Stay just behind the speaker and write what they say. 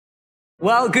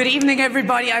Well, good evening,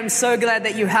 everybody. I'm so glad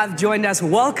that you have joined us.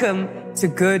 Welcome to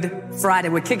Good Friday.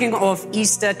 We're kicking off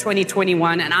Easter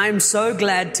 2021, and I'm so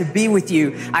glad to be with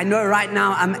you. I know right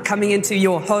now I'm coming into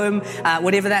your home,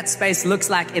 whatever that space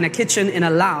looks like, in a kitchen, in a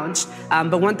lounge.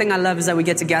 But one thing I love is that we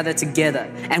get to gather together.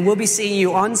 And we'll be seeing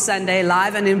you on Sunday,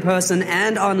 live and in person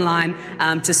and online,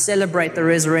 to celebrate the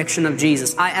resurrection of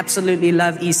Jesus. I absolutely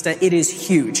love Easter. It is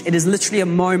huge. It is literally a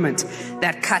moment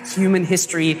that cut human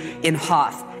history in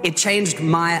half. It changed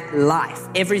my life.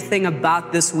 Everything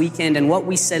about this weekend and what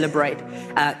we celebrate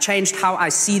changed how I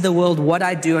see the world, what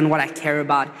I do, and what I care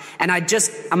about. And I'm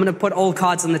going to put all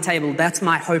cards on the table. That's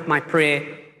my hope, my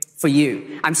prayer for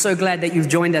you. I'm so glad that you've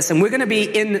joined us. And we're going to be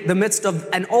in the midst of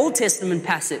an Old Testament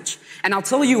passage. And I'll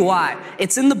tell you why.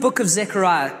 It's in the book of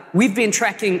Zechariah. We've been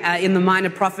tracking in the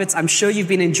Minor Prophets. I'm sure you've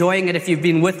been enjoying it if you've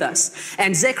been with us.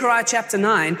 And Zechariah chapter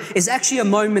 9 is actually a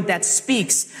moment that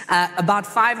speaks about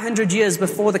 500 years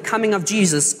before the coming of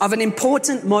Jesus, of an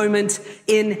important moment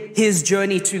in his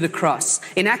journey to the cross,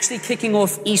 in actually kicking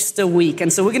off Easter week.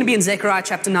 And so we're going to be in Zechariah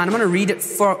chapter 9. I'm going to read it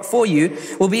for you.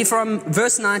 We'll be from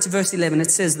verse 9 to verse 11.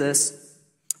 It says this: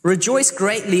 "Rejoice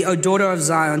greatly, O daughter of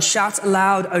Zion. Shout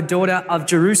aloud, O daughter of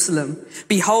Jerusalem.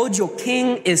 Behold, your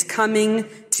king is coming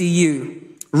to you.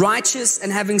 Righteous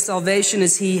and having salvation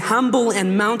is he, humble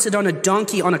and mounted on a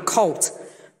donkey, on a colt,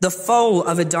 the foal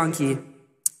of a donkey.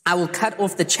 I will cut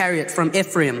off the chariot from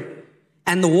Ephraim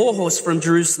and the war horse from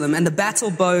Jerusalem, and the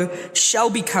battle bow shall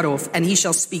be cut off, and he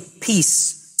shall speak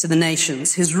peace to the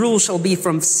nations. His rule shall be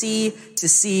from sea to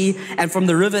sea and from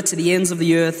the river to the ends of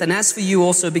the earth. And as for you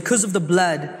also, because of the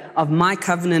blood of my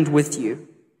covenant with you,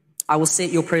 I will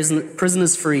set your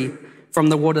prisoners free from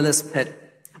the waterless pit."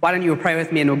 Why don't you pray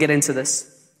with me and we'll get into this.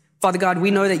 Father God, we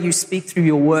know that you speak through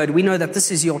your word. We know that this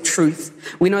is your truth.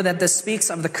 We know that this speaks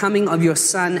of the coming of your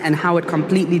Son and how it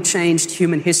completely changed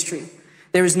human history.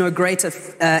 There is no greater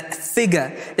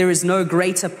figure, there is no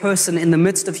greater person in the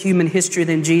midst of human history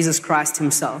than Jesus Christ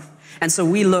himself. And so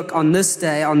we look on this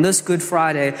day, on this Good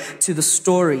Friday, to the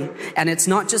story. And it's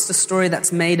not just a story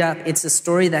that's made up, it's a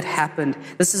story that happened.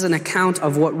 This is an account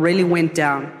of what really went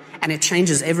down, and it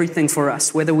changes everything for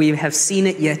us, whether we have seen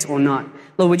it yet or not.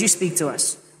 Lord, would you speak to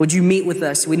us? Would you meet with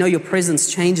us? We know your presence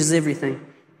changes everything.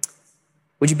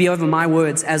 Would you be over my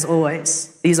words as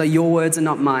always? These are your words and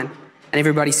not mine. And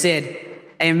everybody said,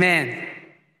 amen.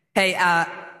 Hey,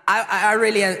 I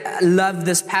really love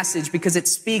this passage because it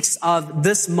speaks of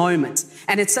this moment.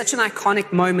 And it's such an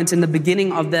iconic moment in the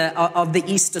beginning of the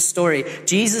Easter story.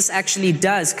 Jesus actually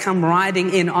does come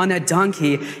riding in on a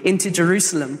donkey into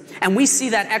Jerusalem. And we see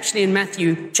that actually in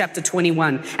Matthew chapter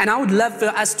 21. And I would love for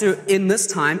us to, in this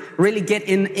time, really get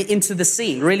into the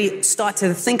scene, really start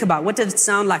to think about what did it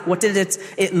sound like? What did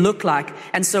it look like?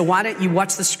 And so why don't you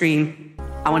watch the screen?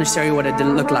 I want to show you what it did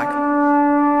look like.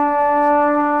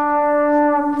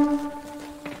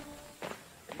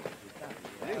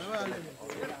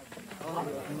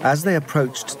 As they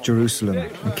approached Jerusalem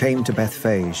and came to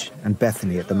Bethphage and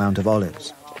Bethany at the Mount of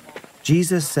Olives,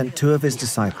 Jesus sent two of his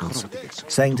disciples,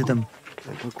 saying to them,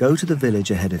 "Go to the village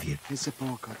ahead of you,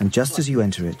 and just as you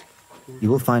enter it,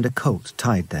 you will find a colt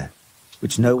tied there,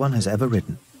 which no one has ever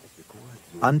ridden.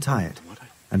 Untie it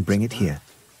and bring it here.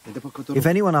 If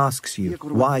anyone asks you,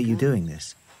 'Why are you doing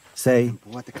this?' say,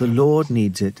 'The Lord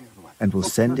needs it and will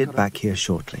send it back here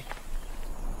shortly.'"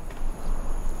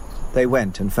 They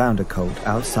went and found a colt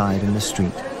outside in the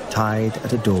street, tied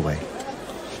at a doorway.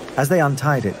 As they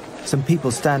untied it, some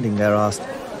people standing there asked,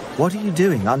 "What are you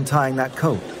doing untying that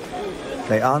colt?"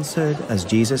 They answered as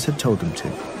Jesus had told them to,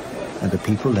 and the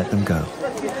people let them go.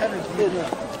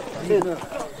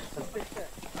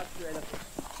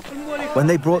 When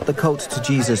they brought the colt to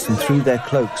Jesus and threw their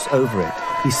cloaks over it,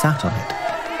 he sat on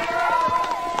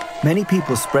it. Many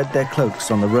people spread their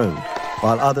cloaks on the road,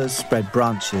 while others spread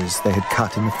branches they had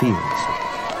cut in the fields.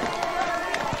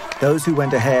 Those who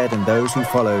went ahead and those who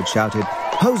followed shouted,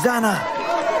 "Hosanna!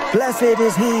 Blessed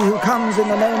is he who comes in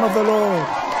the name of the Lord!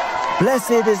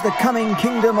 Blessed is the coming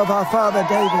kingdom of our father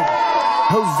David!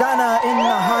 Hosanna in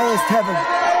the highest heaven!"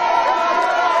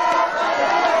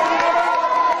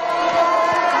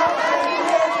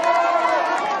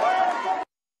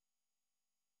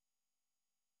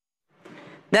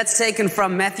 That's taken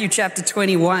from Matthew chapter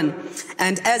 21.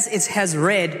 And as it has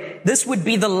read, this would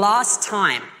be the last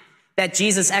time that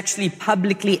Jesus actually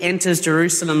publicly enters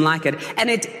Jerusalem like it. And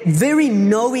it very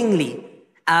knowingly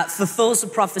fulfills the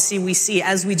prophecy we see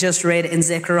as we just read in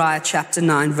Zechariah chapter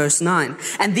 9, verse 9.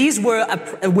 And these were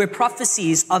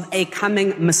prophecies of a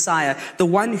coming Messiah, the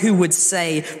one who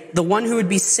would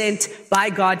be sent by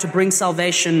God to bring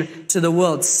salvation to the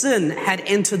world. Sin had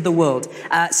entered the world.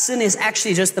 Sin is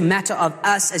actually just the matter of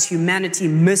us as humanity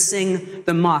missing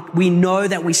the mark. We know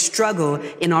that we struggle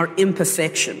in our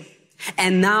imperfection.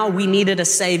 And now we needed a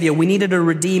savior. We needed a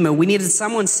redeemer. We needed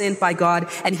someone sent by God.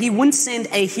 And he wouldn't send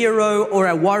a hero or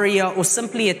a warrior or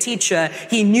simply a teacher.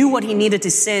 He knew what he needed to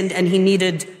send, and he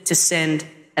needed to send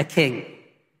a king.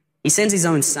 He sends his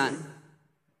own son.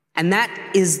 And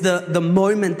that is the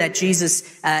moment that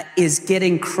Jesus is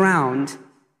getting crowned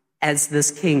as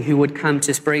this king who would come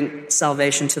to bring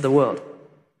salvation to the world.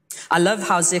 I love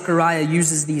how Zechariah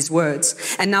uses these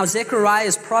words. And now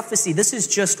Zechariah's prophecy, this is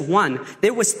just one.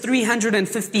 There was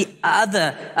 350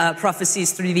 other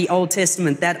prophecies through the Old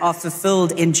Testament that are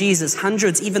fulfilled in Jesus,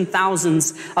 hundreds, even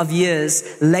thousands of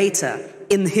years later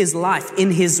in his life,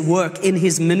 in his work, in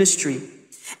his ministry.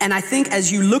 And I think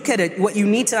as you look at it, what you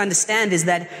need to understand is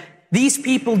that these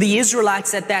people, the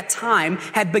Israelites at that time,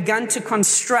 had begun to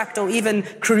construct or even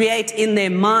create in their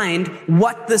mind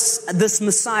what this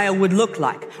Messiah would look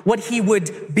like, what he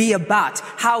would be about,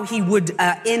 how he would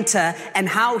enter, and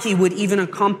how he would even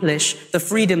accomplish the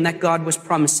freedom that God was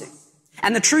promising.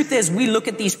 And the truth is, we look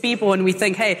at these people and we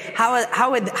think, hey,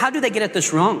 how do they get at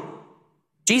this wrong?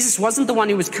 Jesus wasn't the one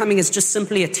who was coming as just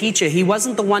simply a teacher. He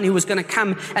wasn't the one who was going to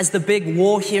come as the big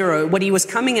war hero. What he was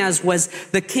coming as was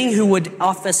the king who would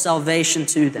offer salvation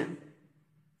to them.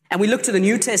 And we look to the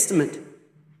New Testament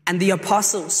and the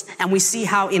apostles, and we see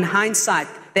how in hindsight,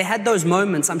 they had those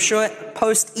moments, I'm sure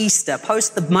post-Easter,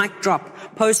 post the mic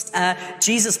drop, post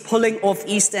Jesus pulling off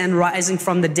Easter and rising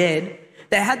from the dead.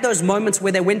 They had those moments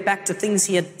where they went back to things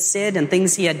he had said and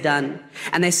things he had done.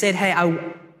 And they said, hey,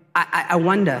 I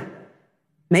wonder,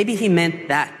 maybe he meant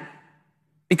that.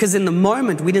 Because in the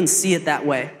moment, we didn't see it that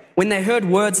way. When they heard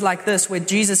words like this, where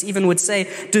Jesus even would say,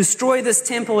 destroy this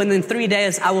temple and in 3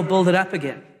 days I will build it up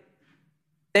again.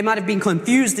 They might have been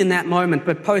confused in that moment,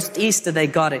 but post-Easter they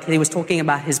got it. He was talking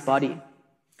about his body.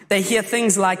 They hear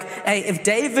things like, hey, if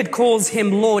David calls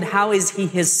him Lord, how is he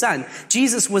his son?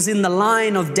 Jesus was in the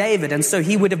line of David, and so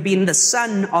he would have been the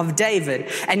son of David.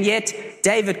 And yet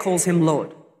David calls him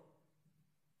Lord.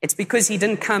 It's because he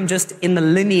didn't come just in the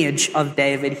lineage of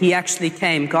David. He actually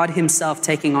came, God himself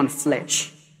taking on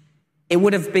flesh. It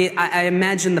would have been, I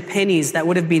imagine the pennies that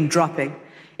would have been dropping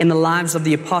in the lives of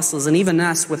the apostles, and even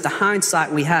us with the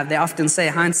hindsight we have. They often say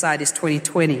hindsight is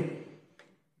 20/20.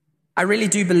 I really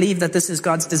do believe that this is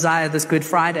God's desire this Good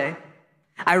Friday.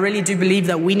 I really do believe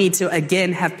that we need to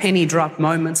again have penny drop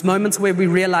moments where we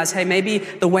realize, hey, maybe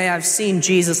the way I've seen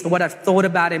Jesus, what I've thought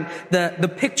about him,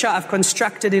 the picture I've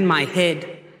constructed in my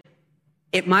head,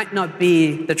 it might not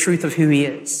be the truth of who he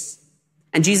is.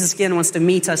 And Jesus again wants to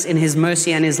meet us in his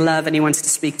mercy and his love, and he wants to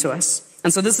speak to us.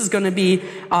 And so this is going to be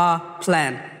our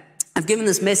plan. I've given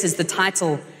this message the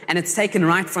title, and it's taken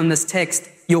right from this text,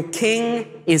 Your King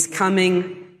is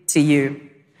Coming to You.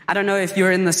 I don't know if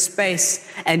you're in this space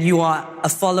and you are a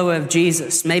follower of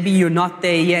Jesus. Maybe you're not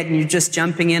there yet and you're just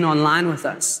jumping in online with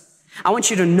us. I want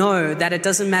you to know that it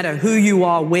doesn't matter who you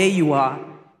are, where you are,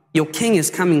 your King is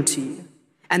coming to you.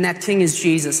 And that King is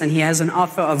Jesus, and he has an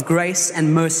offer of grace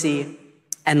and mercy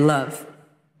and love.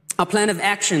 Our plan of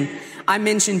action, I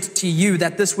mentioned to you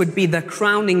that this would be the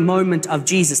crowning moment of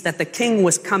Jesus, that the King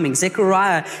was coming.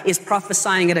 Zechariah is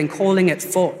prophesying it and calling it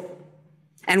forth.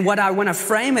 And what I want to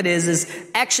frame it is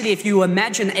actually if you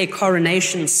imagine a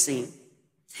coronation scene,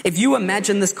 if you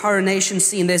imagine this coronation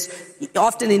scene, there's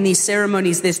often in these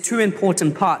ceremonies, there's two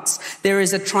important parts. There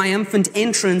is a triumphant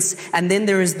entrance, and then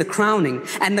there is the crowning.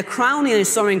 And the crowning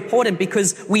is so important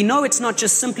because we know it's not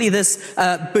just simply this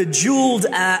bejeweled,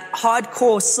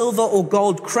 hardcore silver or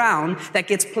gold crown that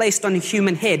gets placed on a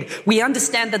human head. We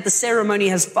understand that the ceremony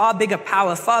has far bigger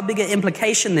power, far bigger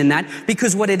implication than that,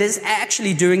 because what it is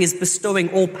actually doing is bestowing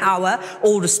all power,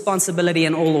 all responsibility,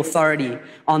 and all authority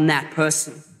on that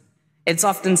person. It's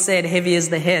often said, heavy is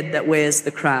the head that wears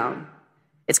the crown.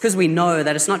 It's because we know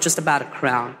that it's not just about a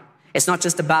crown. It's not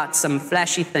just about some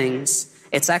flashy things.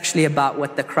 It's actually about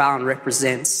what the crown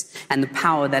represents and the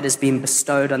power that is being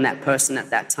bestowed on that person at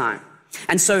that time.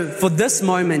 And so for this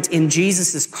moment in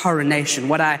Jesus' coronation,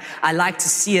 what I like to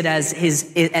see it as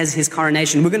his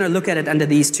coronation, we're going to look at it under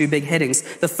these two big headings.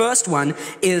 The first one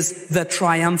is the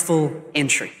triumphal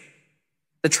entry.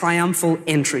 The triumphal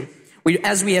entry.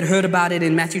 As we had heard about it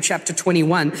in Matthew chapter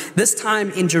 21, this time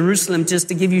in Jerusalem, just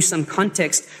to give you some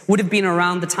context, would have been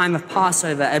around the time of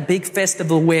Passover, a big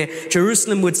festival where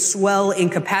Jerusalem would swell in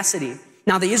capacity.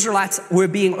 Now, the Israelites were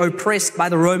being oppressed by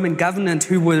the Roman government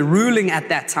who were ruling at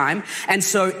that time. And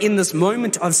so in this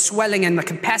moment of swelling and the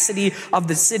capacity of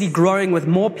the city growing with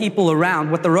more people around,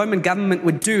 what the Roman government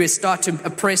would do is start to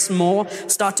oppress more,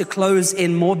 start to close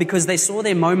in more, because they saw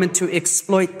their moment to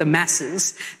exploit the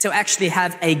masses, to actually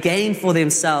have a gain for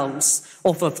themselves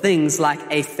off of things like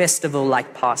a festival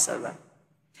like Passover.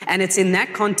 And it's in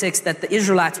that context that the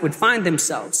Israelites would find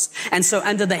themselves. And so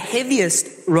under the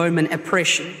heaviest Roman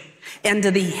oppression,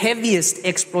 under the heaviest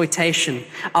exploitation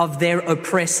of their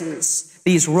oppressors,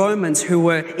 these Romans who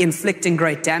were inflicting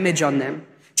great damage on them,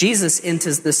 Jesus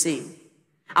enters the scene.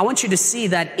 I want you to see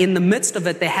that in the midst of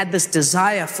it, they had this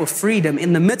desire for freedom.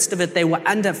 In the midst of it, they were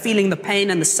feeling the pain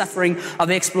and the suffering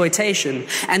of exploitation.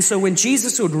 And so when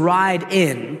Jesus would ride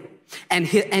in, and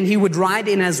he would ride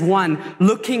in as one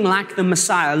looking like the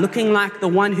Messiah, looking like the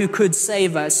one who could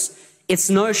save us, it's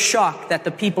no shock that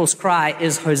the people's cry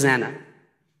is Hosanna.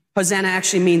 Hosanna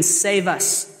actually means save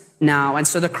us now. And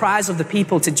so the cries of the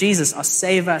people to Jesus are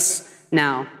save us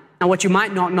now. Now, what you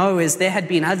might not know is there had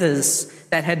been others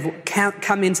that had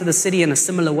come into the city in a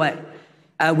similar way.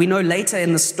 We know later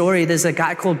in the story, there's a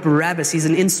guy called Barabbas. He's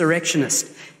an insurrectionist.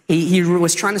 He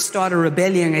was trying to start a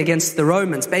rebellion against the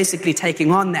Romans, basically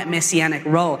taking on that messianic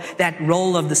role, that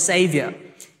role of the Savior.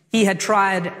 He had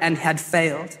tried and had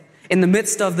failed. In the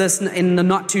midst of this, in the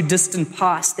not too distant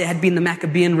past, there had been the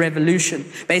Maccabean Revolution,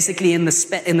 basically in the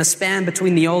span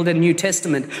between the Old and New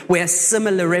Testament, where a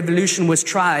similar revolution was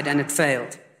tried and it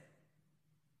failed.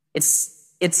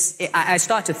 I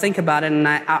start to think about it, and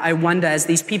I wonder, as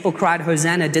these people cried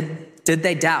Hosanna, did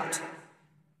they doubt?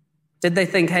 Did they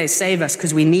think, hey, save us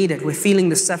because we need it. We're feeling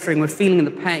the suffering. We're feeling the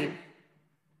pain.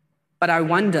 But I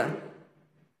wonder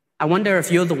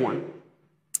if you're the one.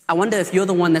 I wonder if you're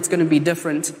the one that's going to be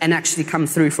different and actually come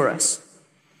through for us.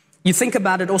 You think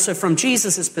about it also from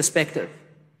Jesus' perspective.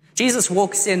 Jesus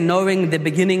walks in knowing the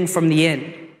beginning from the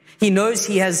end. He knows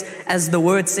he has, as the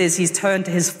word says, he's turned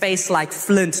his face like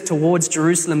flint towards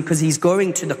Jerusalem because he's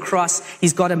going to the cross.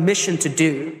 He's got a mission to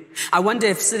do. I wonder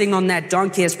if sitting on that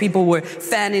donkey as people were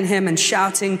fanning him and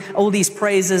shouting all these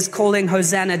praises, calling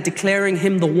Hosanna, declaring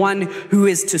him the one who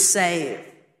is to save.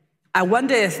 I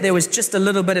wonder if there was just a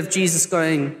little bit of Jesus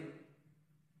going,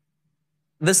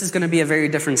 this is going to be a very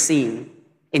different scene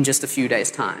in just a few days'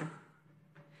 time.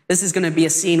 This is going to be a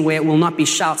scene where it will not be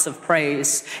shouts of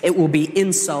praise. It will be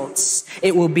insults.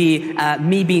 It will be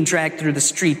me being dragged through the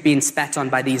street, being spat on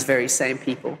by these very same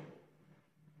people.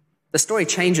 The story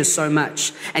changes so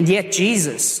much. And yet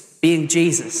Jesus, being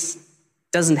Jesus,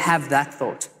 doesn't have that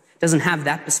thought, doesn't have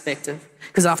that perspective.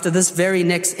 Because after in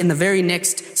the very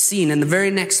next scene, in the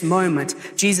very next moment,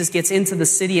 Jesus gets into the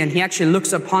city and he actually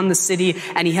looks upon the city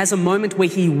and he has a moment where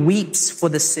he weeps for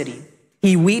the city.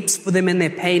 He weeps for them in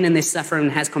their pain and their suffering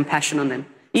and has compassion on them,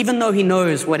 even though he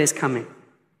knows what is coming.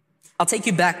 I'll take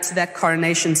you back to that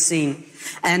coronation scene.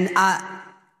 And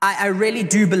I really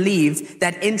do believe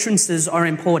that entrances are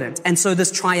important. And so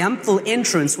this triumphal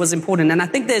entrance was important. And I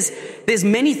think there's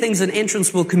many things an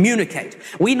entrance will communicate.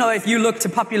 We know if you look to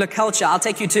popular culture, I'll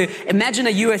take you to imagine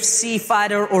a UFC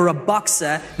fighter or a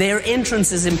boxer, their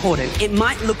entrance is important. It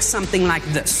might look something like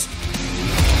this.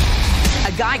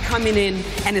 A guy coming in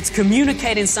and it's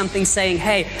communicating something saying,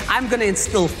 hey, I'm going to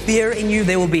instill fear in you.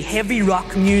 There will be heavy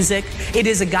rock music. It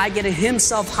is a guy getting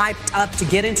himself hyped up to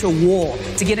get into a war,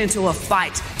 to get into a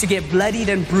fight, to get bloodied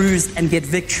and bruised and get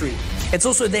victory. It's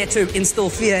also there to instill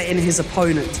fear in his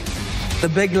opponent. The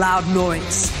big loud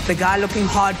noise, the guy looking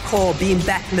hardcore being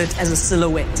backlit as a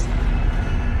silhouette.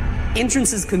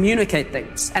 Entrances communicate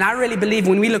things. And I really believe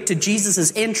when we look to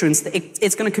Jesus' entrance,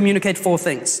 it's going to communicate four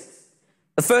things.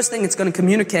 The first thing it's going to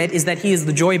communicate is that he is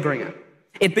the joy bringer.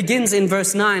 It begins in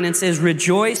verse 9 and says,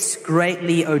 rejoice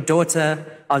greatly, O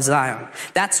daughter of Zion.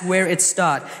 That's where it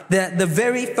starts. The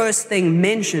very first thing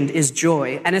mentioned is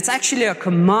joy, and it's actually a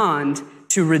command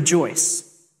to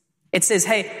rejoice. It says,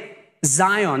 hey,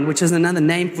 Zion, which is another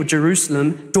name for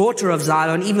Jerusalem, daughter of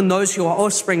Zion, even those who are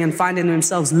offspring and finding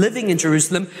themselves living in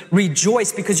Jerusalem,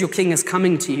 rejoice because your king is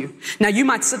coming to you. Now, you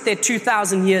might sit there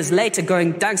 2,000 years later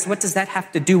going, Dunks, what does that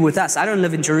have to do with us? I don't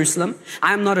live in Jerusalem.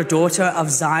 I am not a daughter of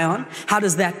Zion. How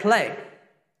does that play?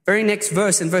 Very next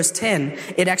verse, in verse 10,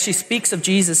 it actually speaks of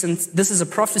Jesus, and this is a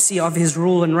prophecy of his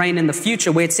rule and reign in the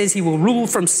future, where it says he will rule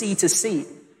from sea to sea.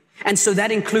 And so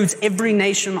that includes every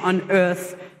nation on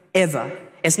earth ever.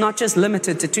 It's not just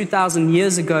limited to 2,000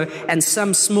 years ago and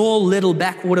some small little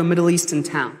backwater Middle Eastern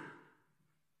town.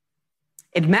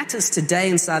 It matters today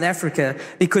in South Africa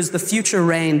because the future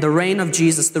reign, the reign of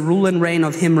Jesus, the rule and reign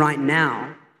of him right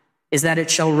now, is that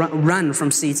it shall run from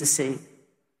sea to sea.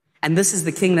 And this is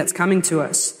the king that's coming to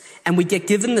us. And we get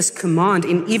given this command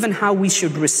in even how we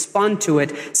should respond to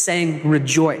it, saying,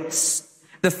 rejoice.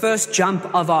 The first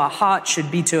jump of our heart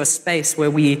should be to a space where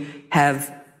we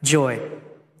have joy.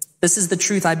 This is the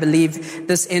truth I believe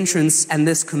this entrance and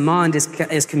this command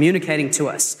is communicating to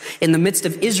us. In the midst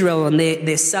of Israel and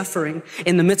their suffering,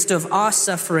 in the midst of our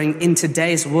suffering in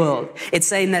today's world, it's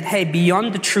saying that, hey,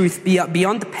 beyond the truth,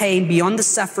 beyond the pain, beyond the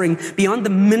suffering, beyond the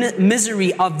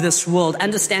misery of this world,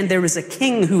 understand there is a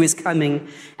king who is coming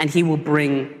and he will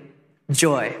bring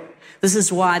joy. This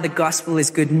is why the gospel is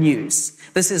good news.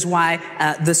 This is why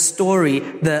the story,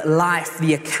 the life,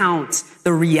 the account,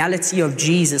 the reality of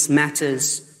Jesus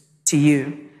matters to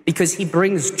you, because he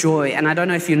brings joy. And I don't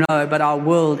know if you know, but our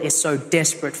world is so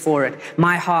desperate for it.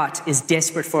 My heart is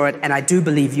desperate for it, and I do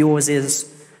believe yours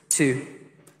is too.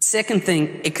 Second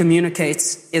thing it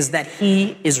communicates is that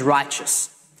he is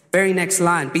righteous. Very next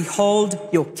line, behold,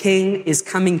 your king is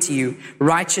coming to you,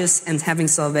 righteous and having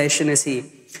salvation is he.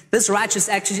 This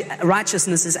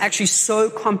righteousness is actually so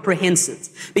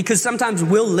comprehensive, because sometimes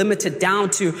we'll limit it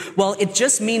down to, well, it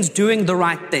just means doing the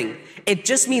right thing. It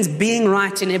just means being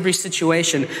right in every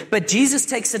situation. But Jesus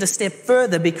takes it a step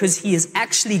further, because he is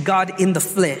actually God in the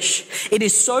flesh. It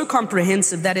is so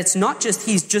comprehensive that it's not just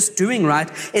he's just doing right.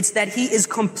 It's that he is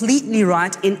completely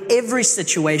right in every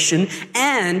situation,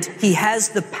 and he has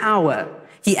the power.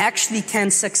 He actually can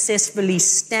successfully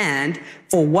stand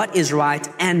for what is right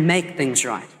and make things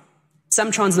right.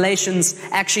 Some translations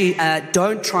actually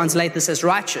don't translate this as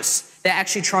righteous. They're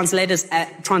actually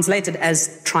translated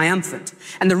as triumphant.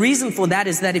 And the reason for that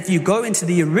is that if you go into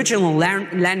the original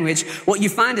language, what you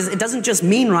find is it doesn't just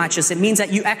mean righteous. It means that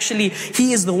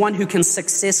he is the one who can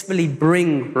successfully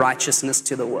bring righteousness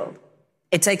to the world.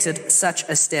 It takes it such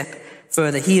a step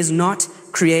further. He is not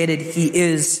created. He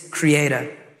is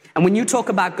creator. And when you talk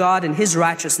about God and his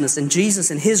righteousness and Jesus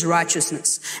and his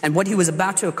righteousness and what he was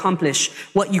about to accomplish,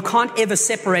 what you can't ever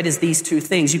separate is these two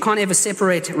things. You can't ever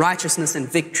separate righteousness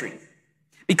and victory.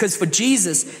 Because for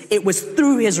Jesus, it was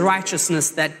through his righteousness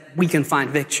that we can find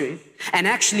victory. And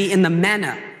actually in the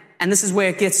manner, and this is where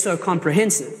it gets so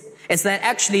comprehensive, it's that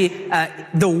actually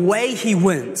the way he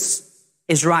wins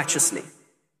is righteously.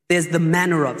 There's the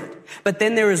manner of it. But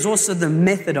then there is also the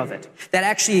method of it. That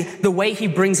actually the way he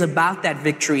brings about that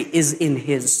victory is in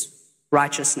his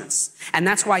righteousness. And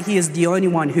that's why he is the only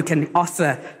one who can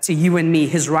offer to you and me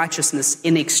his righteousness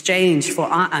in exchange for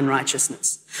our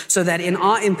unrighteousness. So that in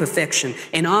our imperfection,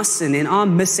 in our sin, in our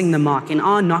missing the mark, in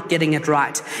our not getting it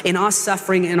right, in our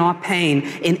suffering, in our pain,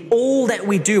 in all that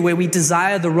we do, where we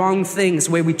desire the wrong things,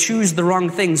 where we choose the wrong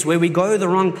things, where we go the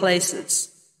wrong places,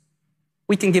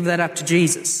 we can give that up to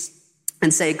Jesus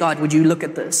and say, God, would you look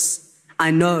at this?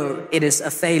 I know it is a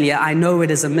failure. I know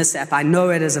it is a mishap. I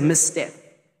know it is a misstep.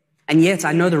 And yet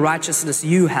I know the righteousness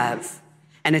you have.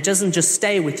 And it doesn't just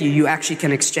stay with you. You actually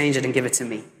can exchange it and give it to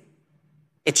me.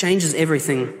 It changes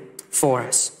everything for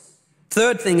us.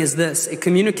 Third thing is this. It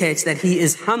communicates that he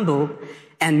is humble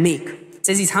and meek. It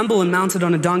says he's humble and mounted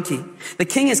on a donkey. The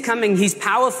king is coming. He's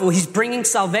powerful. He's bringing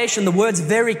salvation. The word's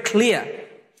very clear.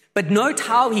 But note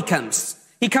how he comes.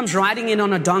 He comes riding in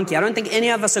on a donkey. I don't think any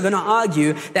of us are going to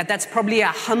argue that that's probably a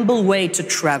humble way to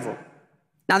travel.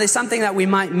 Now, there's something that we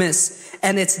might miss,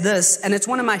 and it's this, and it's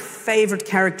one of my favorite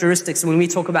characteristics when we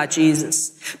talk about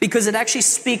Jesus, because it actually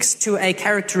speaks to a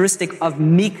characteristic of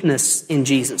meekness in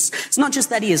Jesus. It's not just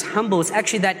that he is humble, it's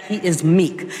actually that he is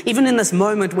meek. Even in this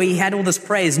moment where he had all this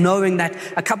praise, knowing that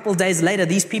a couple of days later,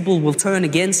 these people will turn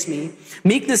against me,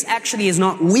 meekness actually is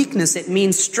not weakness, it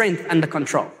means strength under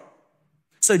control.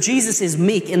 So Jesus is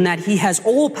meek in that he has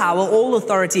all power, all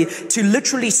authority to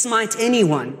literally smite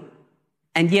anyone,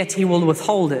 and yet he will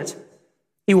withhold it.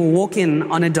 He will walk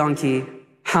in on a donkey,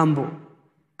 humble,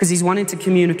 because he's wanting to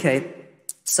communicate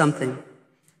something.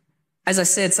 As I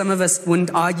said, some of us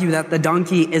wouldn't argue that the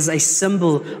donkey is a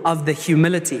symbol of the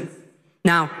humility.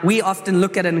 Now, we often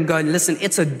look at it and go, listen,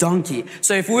 it's a donkey.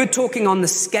 So if we're talking on the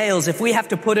scales, if we have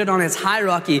to put it on its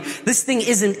hierarchy, this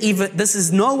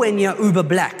is nowhere near Uber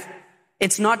Black.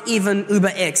 It's not even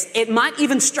Uber X. It might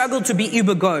even struggle to be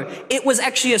Uber Go. It was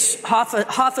actually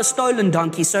half a stolen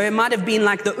donkey. So it might have been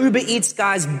like the Uber Eats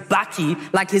guy's bakkie,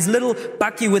 like his little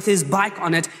bakkie with his bike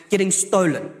on it getting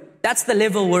stolen. That's the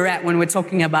level we're at when we're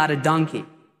talking about a donkey.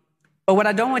 But what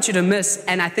I don't want you to miss,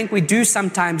 and I think we do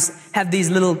sometimes have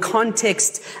these little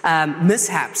context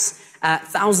mishaps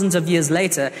thousands of years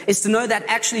later, is to know that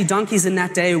actually donkeys in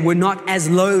that day were not as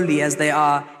lowly as they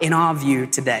are in our view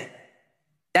today.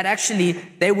 that actually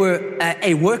they were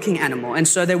a working animal, and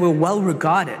so they were well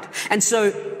regarded. And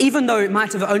so even though it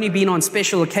might have only been on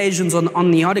special occasions,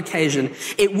 on the odd occasion,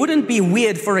 it wouldn't be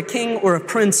weird for a king or a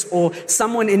prince or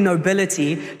someone in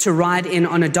nobility to ride in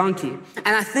on a donkey.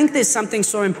 And I think there's something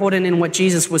so important in what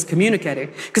Jesus was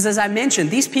communicating, because as I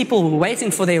mentioned, these people were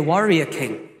waiting for their warrior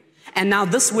king, and now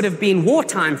this would have been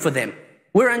wartime for them.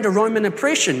 We're under Roman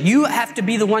oppression. You have to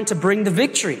be the one to bring the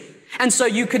victory. And so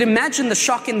you could imagine the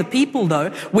shock in the people, though,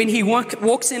 when he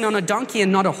walks in on a donkey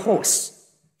and not a horse.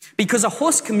 Because a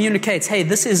horse communicates, hey,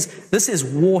 this is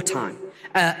wartime.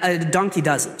 A donkey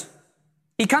doesn't.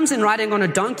 He comes in riding on a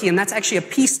donkey, and that's actually a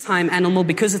peacetime animal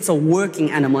because it's a working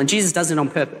animal. And Jesus does it on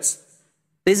purpose.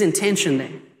 There's intention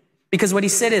there. Because what he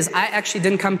said is, I actually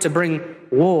didn't come to bring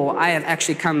war. I have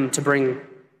actually come to bring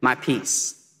my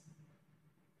peace.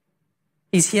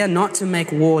 He's here not to make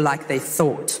war like they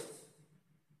thought,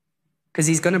 because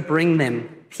he's going to bring them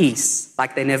peace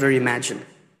like they never imagined.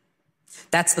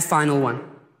 That's the final one.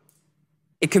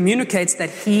 It communicates that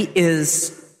he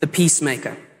is the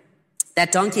peacemaker.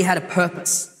 That donkey had a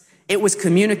purpose. It was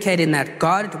communicating that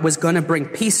God was going to bring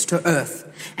peace to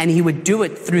earth, and he would do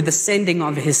it through the sending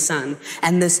of his son.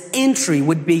 And this entry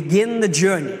would begin the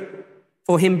journey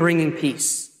for him bringing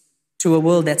peace to a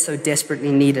world that so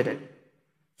desperately needed it.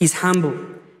 He's humble.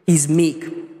 He's meek.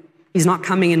 He's not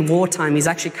coming in wartime. He's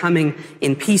actually coming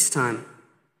in peacetime,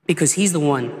 because he's the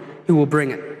one who will bring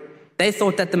it. They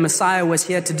thought that the Messiah was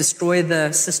here to destroy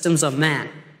the systems of man,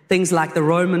 things like the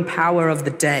Roman power of the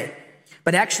day.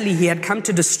 But actually, he had come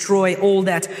to destroy all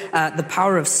that the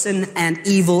power of sin and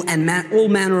evil and all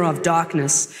manner of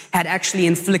darkness had actually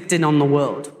inflicted on the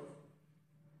world.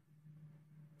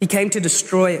 He came to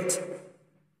destroy it.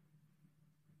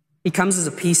 He comes as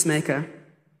a peacemaker.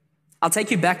 I'll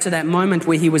take you back to that moment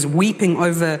where he was weeping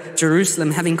over Jerusalem,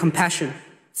 having compassion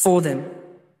for them.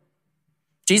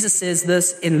 Jesus says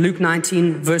this in Luke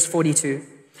 19, verse 42.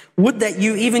 Would that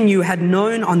you had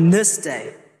known on this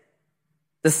day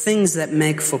the things that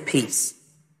make for peace,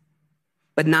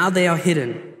 but now they are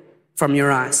hidden from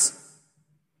your eyes.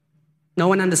 No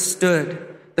one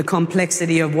understood the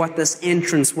complexity of what this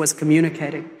entrance was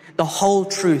communicating, the whole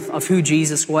truth of who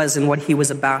Jesus was and what he was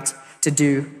about to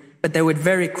do. But they would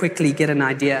very quickly get an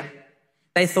idea.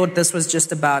 They thought this was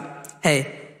just about,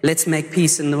 hey, let's make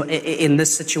peace in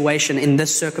this situation, in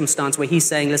this circumstance where he's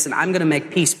saying, listen, I'm going to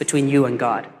make peace between you and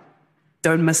God.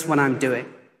 Don't miss what I'm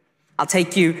doing. I'll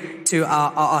take you to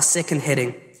our second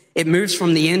heading. It moves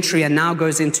from the entry and now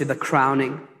goes into the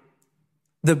crowning.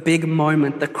 The big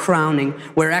moment, the crowning,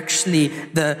 where actually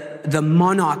the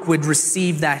monarch would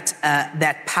receive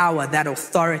that power, that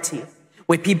authority,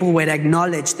 where people would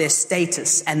acknowledge their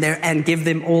status and give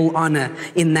them all honor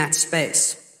in that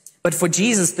space. But for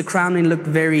Jesus, the crowning looked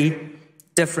very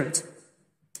different.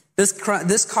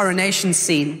 This coronation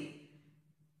scene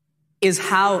is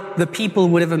how the people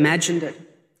would have imagined it.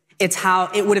 It's how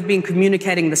it would have been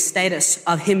communicating the status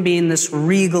of him being this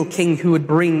regal king who would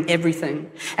bring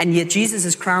everything. And yet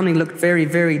Jesus' crowning looked very,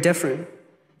 very different.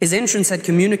 His entrance had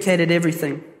communicated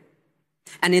everything.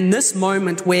 And in this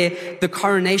moment where the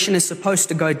coronation is supposed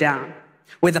to go down,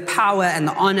 where the power and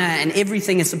the honor and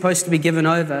everything is supposed to be given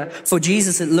over, for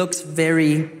Jesus it looks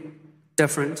very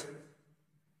different.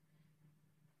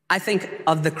 I think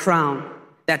of the crown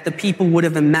that the people would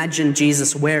have imagined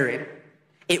Jesus wearing.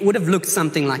 It would have looked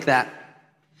something like that.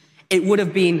 It would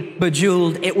have been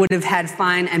bejeweled. It would have had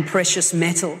fine and precious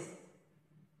metal.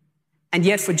 And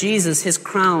yet for Jesus, his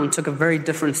crown took a very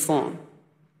different form.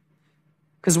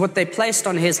 Because what they placed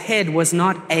on his head was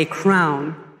not a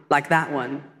crown like that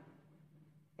one.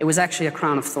 It was actually a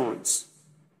crown of thorns.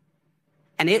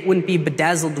 And it wouldn't be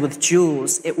bedazzled with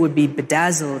jewels. It would be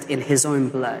bedazzled in his own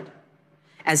blood.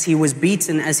 As he was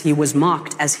beaten, as he was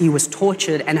mocked, as he was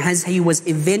tortured, and as he was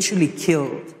eventually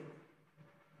killed.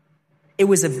 It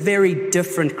was a very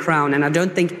different crown, and I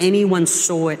don't think anyone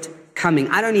saw it coming.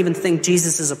 I don't even think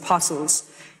Jesus'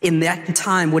 apostles in that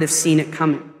time would have seen it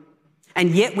coming.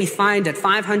 And yet we find it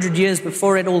 500 years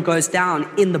before it all goes down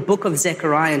in the book of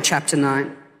Zechariah in chapter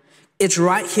 9. It's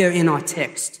right here in our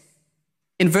text.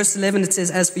 In verse 11 it says,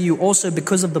 as for you also,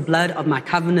 because of the blood of my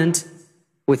covenant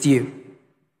with you.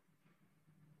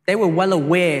 They were well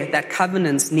aware that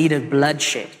covenants needed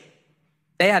bloodshed.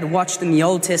 They had watched in the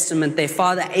Old Testament their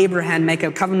father Abraham make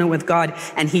a covenant with God,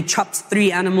 and he chopped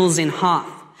 3 animals in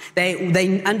half.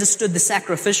 They understood the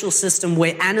sacrificial system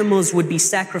where animals would be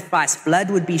sacrificed,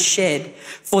 blood would be shed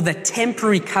for the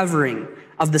temporary covering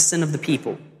of the sin of the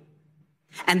people.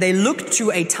 And they looked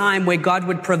to a time where God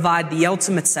would provide the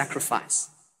ultimate sacrifice,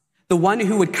 the one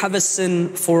who would cover sin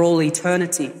for all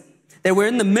eternity, They were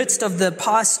in the midst of the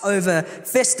Passover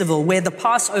festival where the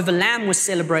Passover lamb was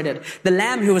celebrated. The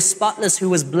lamb who was spotless, who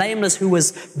was blameless, who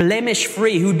was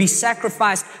blemish-free, who would be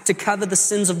sacrificed to cover the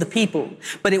sins of the people.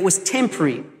 But it was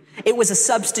temporary. It was a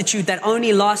substitute that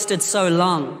only lasted so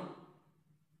long.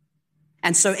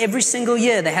 And so every single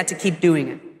year they had to keep doing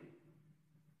it.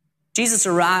 Jesus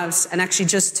arrives, and actually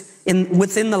just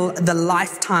within the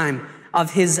lifetime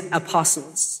of his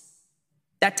apostles,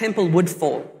 that temple would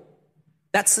fall.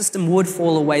 That system would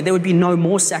fall away. There would be no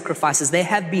more sacrifices. There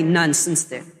have been none since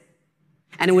then.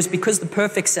 And it was because the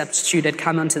perfect substitute had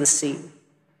come onto the scene.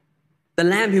 The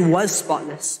lamb who was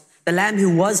spotless, the lamb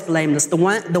who was blameless, the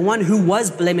one who was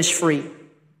blemish-free.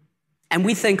 And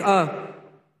we think, oh,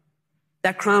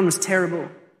 that crown was terrible.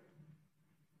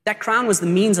 That crown was the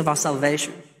means of our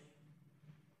salvation.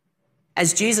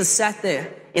 As Jesus sat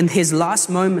there in his last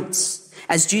moments,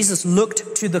 as Jesus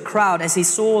looked to the crowd, as he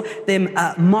saw them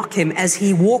mock him, as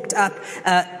he walked up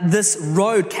this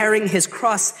road carrying his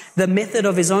cross, the method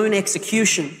of his own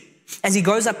execution, as he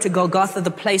goes up to Golgotha,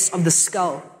 the place of the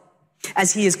skull,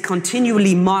 as he is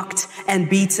continually mocked and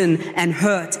beaten and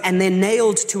hurt and then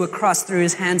nailed to a cross through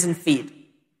his hands and feet,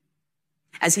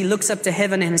 as he looks up to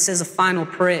heaven and says a final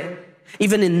prayer.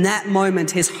 Even in that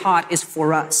moment, his heart is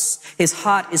for us. His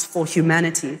heart is for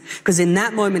humanity. Because in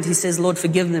that moment, he says, Lord,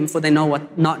 forgive them, for they know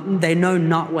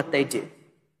not what they do.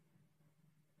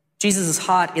 Jesus'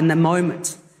 heart in the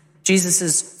moment,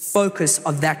 Jesus' focus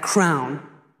of that crown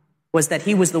was that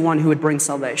he was the one who would bring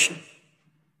salvation.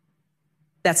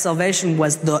 That salvation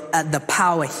was the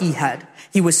power he had.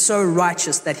 He was so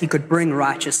righteous that he could bring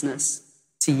righteousness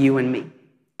to you and me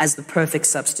as the perfect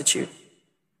substitute.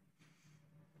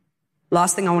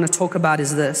 Last thing I want to talk about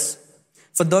is this.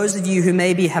 For those of you who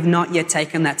maybe have not yet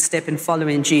taken that step in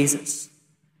following Jesus,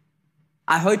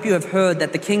 I hope you have heard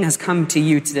that the King has come to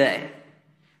you today.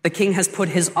 The King has put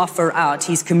his offer out.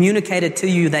 He's communicated to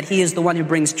you that he is the one who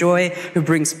brings joy, who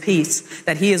brings peace,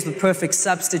 that he is the perfect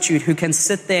substitute who can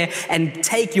sit there and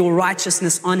take your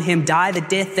righteousness on him, die the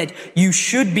death that you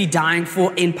should be dying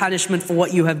for in punishment for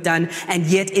what you have done, and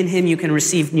yet in him you can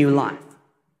receive new life.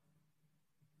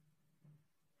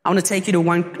 I want to take you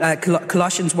to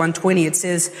Colossians 1:20. It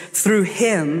says, through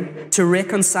him to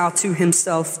reconcile to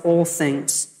himself all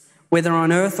things, whether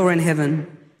on earth or in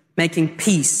heaven, making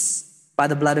peace by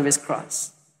the blood of his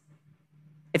cross.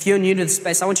 If you're new to this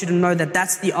space, I want you to know that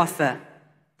that's the offer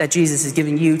that Jesus is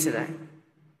giving you today.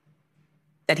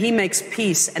 That he makes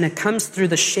peace, and it comes through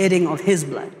the shedding of his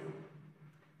blood.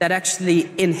 That actually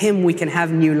in him we can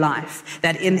have new life.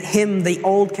 That in him the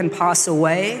old can pass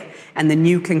away and the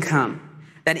new can come.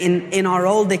 That in our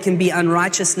old there can be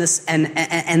unrighteousness and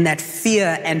that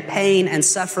fear and pain and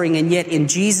suffering, and yet in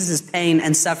Jesus' pain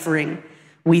and suffering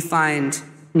we find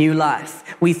new life.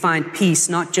 We find peace,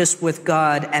 not just with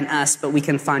God and us, but we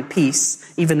can find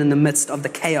peace even in the midst of the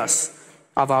chaos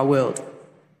of our world.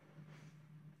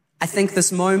 I think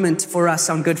this moment for us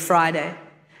on Good Friday,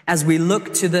 as we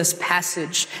look to this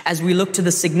passage, as we look to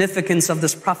the significance of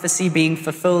this prophecy being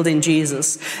fulfilled in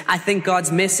Jesus, I think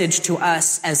God's message to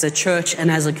us as a church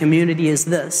and as a community is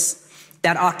this,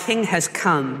 that our King has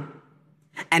come,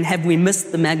 and have we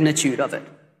missed the magnitude of it?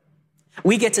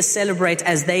 We get to celebrate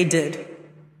as they did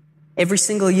every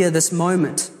single year this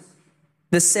moment,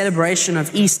 this celebration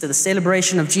of Easter, the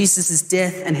celebration of Jesus'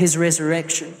 death and his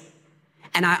resurrection.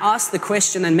 And I ask the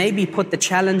question and maybe put the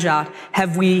challenge out,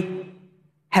 have we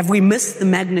missed the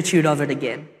magnitude of it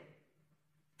again?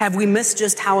 Have we missed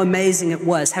just how amazing it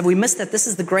was? Have we missed that this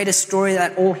is the greatest story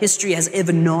that all history has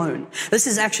ever known? This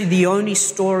is actually the only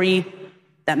story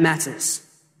that matters.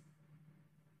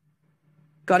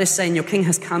 God is saying, your King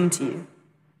has come to you.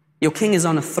 Your King is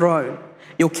on a throne.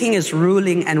 Your King is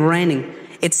ruling and reigning.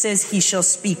 It says he shall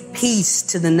speak peace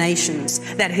to the nations,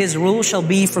 that his rule shall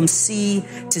be from sea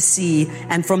to sea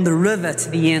and from the river to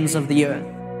the ends of the earth.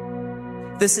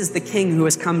 This is the King who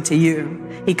has come to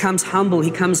you. He comes humble,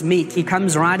 he comes meek, he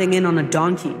comes riding in on a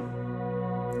donkey.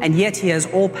 And yet he has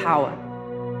all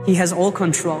power. He has all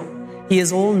control. He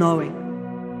is all knowing.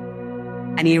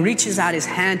 And he reaches out his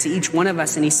hand to each one of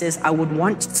us and he says, I would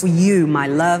want for you my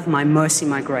love, my mercy,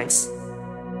 my grace.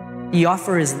 The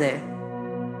offer is there.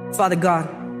 Father God,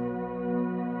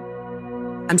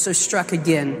 I'm so struck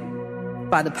again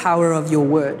by the power of your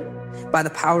word, by the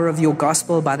power of your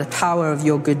gospel, by the power of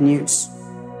your good news.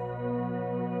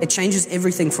 It changes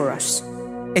everything for us.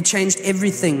 It changed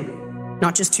everything,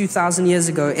 not just 2,000 years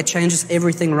ago. It changes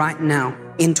everything right now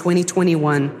in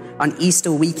 2021 on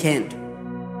Easter weekend.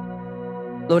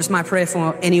 Lord, it's my prayer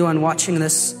for anyone watching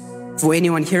this, for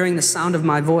anyone hearing the sound of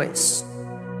my voice,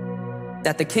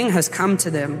 that the King has come to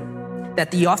them,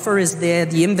 that the offer is there,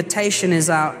 the invitation is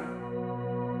out,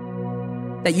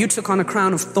 that you took on a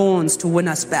crown of thorns to win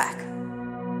us back.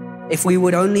 If we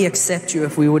would only accept you,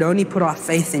 if we would only put our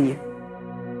faith in you,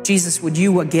 Jesus, would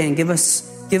you again give us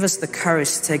the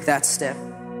courage to take that step?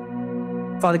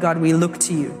 Father God, we look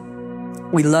to you.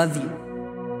 We love you.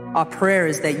 Our prayer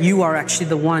is that you are actually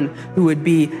the one who would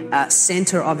be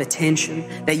center of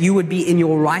attention, that you would be in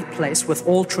your right place with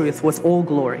all truth, with all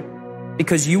glory,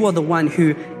 because you are the one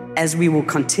who, as we will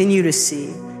continue to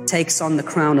see, takes on the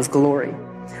crown of glory,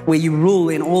 where you rule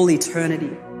in all eternity,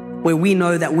 where we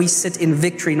know that we sit in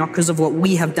victory, not because of what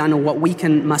we have done or what we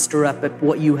can muster up, but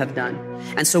what you have done.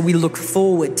 And so we look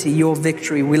forward to your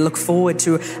victory. We look forward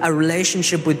to a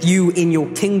relationship with you in your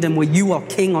kingdom, where you are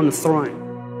king on the throne.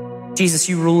 Jesus,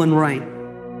 you rule and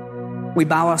reign. We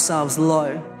bow ourselves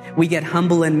low. We get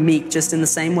humble and meek just in the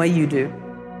same way you do.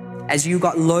 As you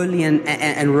got lowly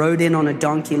and rode in on a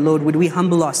donkey, Lord, would we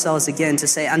humble ourselves again to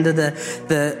say, under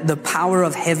the power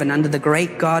of heaven, under the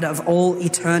great God of all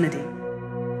eternity,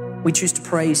 we choose to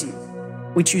praise you.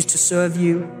 We choose to serve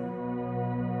you.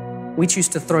 We choose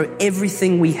to throw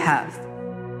everything we have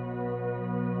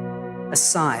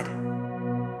aside,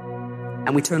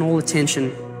 and we turn all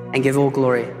attention and give all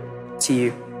glory to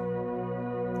you.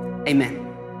 Amen.